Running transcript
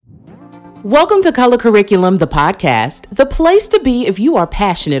Welcome to Color Curriculum, the podcast, the place to be if you are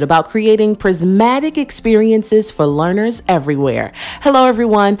passionate about creating prismatic experiences for learners everywhere. Hello,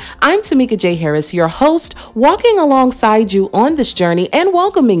 everyone. I'm Tamika J. Harris, your host, walking alongside you on this journey and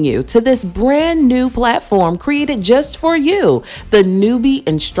welcoming you to this brand new platform created just for you, the newbie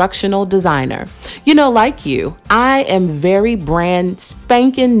instructional designer. You know, like you, I am very brand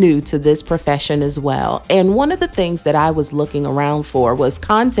spanking new to this profession as well. And one of the things that I was looking around for was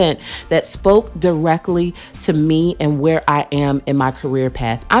content that spoke directly to me and where I am in my career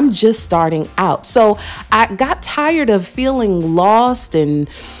path. I'm just starting out. So I got tired of feeling lost and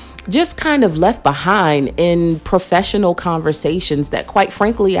just kind of left behind in professional conversations that, quite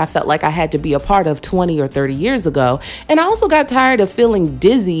frankly, I felt like I had to be a part of 20 or 30 years ago. And I also got tired of feeling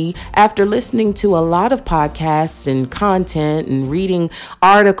dizzy after listening to a lot of podcasts and content and reading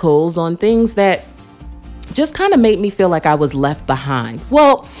articles on things that just kind of made me feel like I was left behind.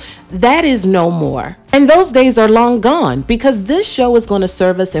 Well, that is no more. And those days are long gone because this show is going to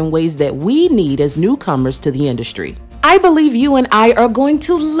serve us in ways that we need as newcomers to the industry. I believe you and I are going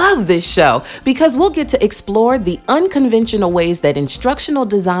to love this show because we'll get to explore the unconventional ways that instructional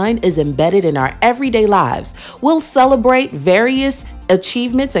design is embedded in our everyday lives. We'll celebrate various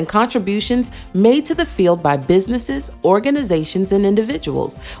achievements and contributions made to the field by businesses, organizations, and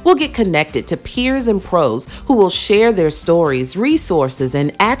individuals. We'll get connected to peers and pros who will share their stories, resources,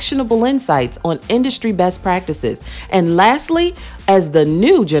 and actionable insights on industry best practices. And lastly, as the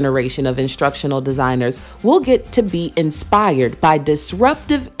new generation of instructional designers, we'll get to be inspired by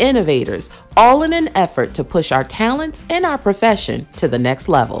disruptive innovators, all in an effort to push our talents and our profession to the next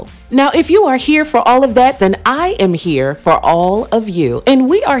level. Now, if you are here for all of that, then I am here for all of you. And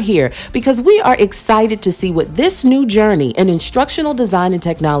we are here because we are excited to see what this new journey in instructional design and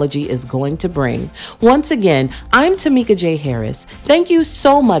technology is going to bring. Once again, I'm Tamika J. Harris. Thank you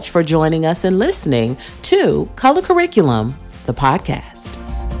so much for joining us and listening to Color Curriculum, the podcast.